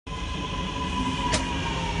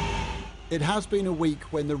It has been a week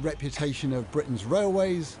when the reputation of Britain's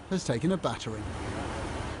railways has taken a battering.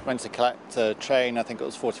 Went to collect a train, I think it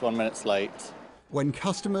was 41 minutes late. When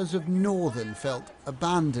customers of Northern felt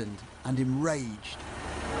abandoned and enraged.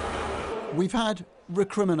 We've had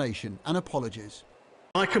recrimination and apologies.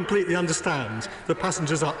 I completely understand that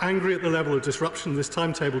passengers are angry at the level of disruption this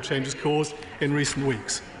timetable change has caused in recent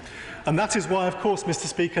weeks. And that is why, of course, Mr.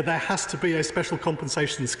 Speaker, there has to be a special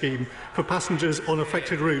compensation scheme for passengers on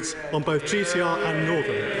affected routes on both GTR and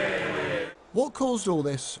Northern. What caused all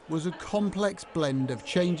this was a complex blend of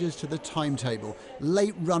changes to the timetable,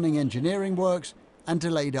 late-running engineering works and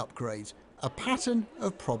delayed upgrades, a pattern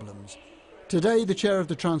of problems. Today, the chair of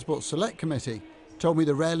the Transport Select Committee told me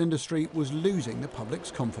the rail industry was losing the public's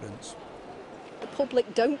confidence. The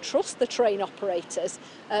public don't trust the train operators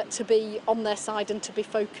to be on their side and to be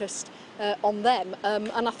focused on them.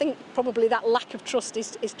 And I think probably that lack of trust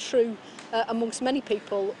is true amongst many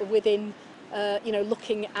people within,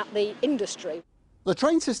 looking at the industry. The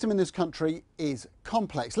train system in this country is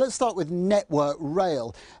complex. Let's start with Network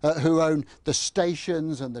Rail, who own the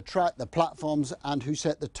stations and the track, the platforms, and who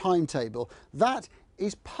set the timetable. That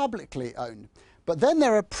is publicly owned. But then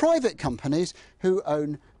there are private companies who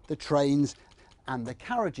own the trains and the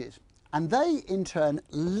carriages, and they in turn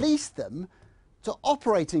lease them to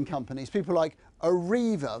operating companies, people like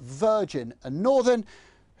Arriva, Virgin and Northern,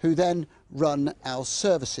 who then run our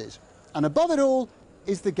services. And above it all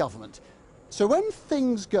is the government. So when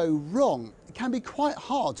things go wrong, it can be quite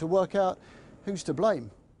hard to work out who's to blame.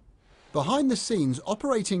 Behind the scenes,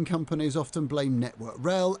 operating companies often blame Network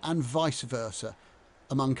Rail and vice versa.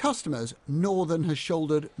 Among customers, Northern has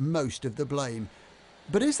shouldered most of the blame.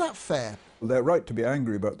 But is that fair? They're right to be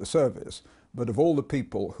angry about the service, but of all the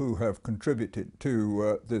people who have contributed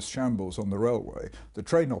to this shambles on the railway, the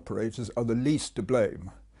train operators are the least to blame.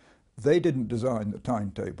 They didn't design the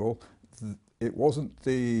timetable. It wasn't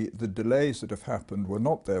the delays that have happened were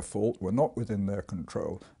not their fault, were not within their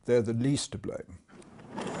control. They're the least to blame.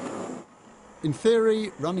 In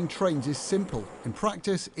theory, running trains is simple. In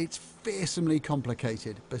practice, it's fearsomely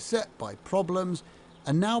complicated, beset by problems,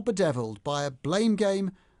 and now bedevilled by a blame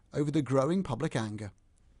game over the growing public anger.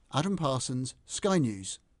 Adam Parsons, Sky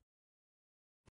News.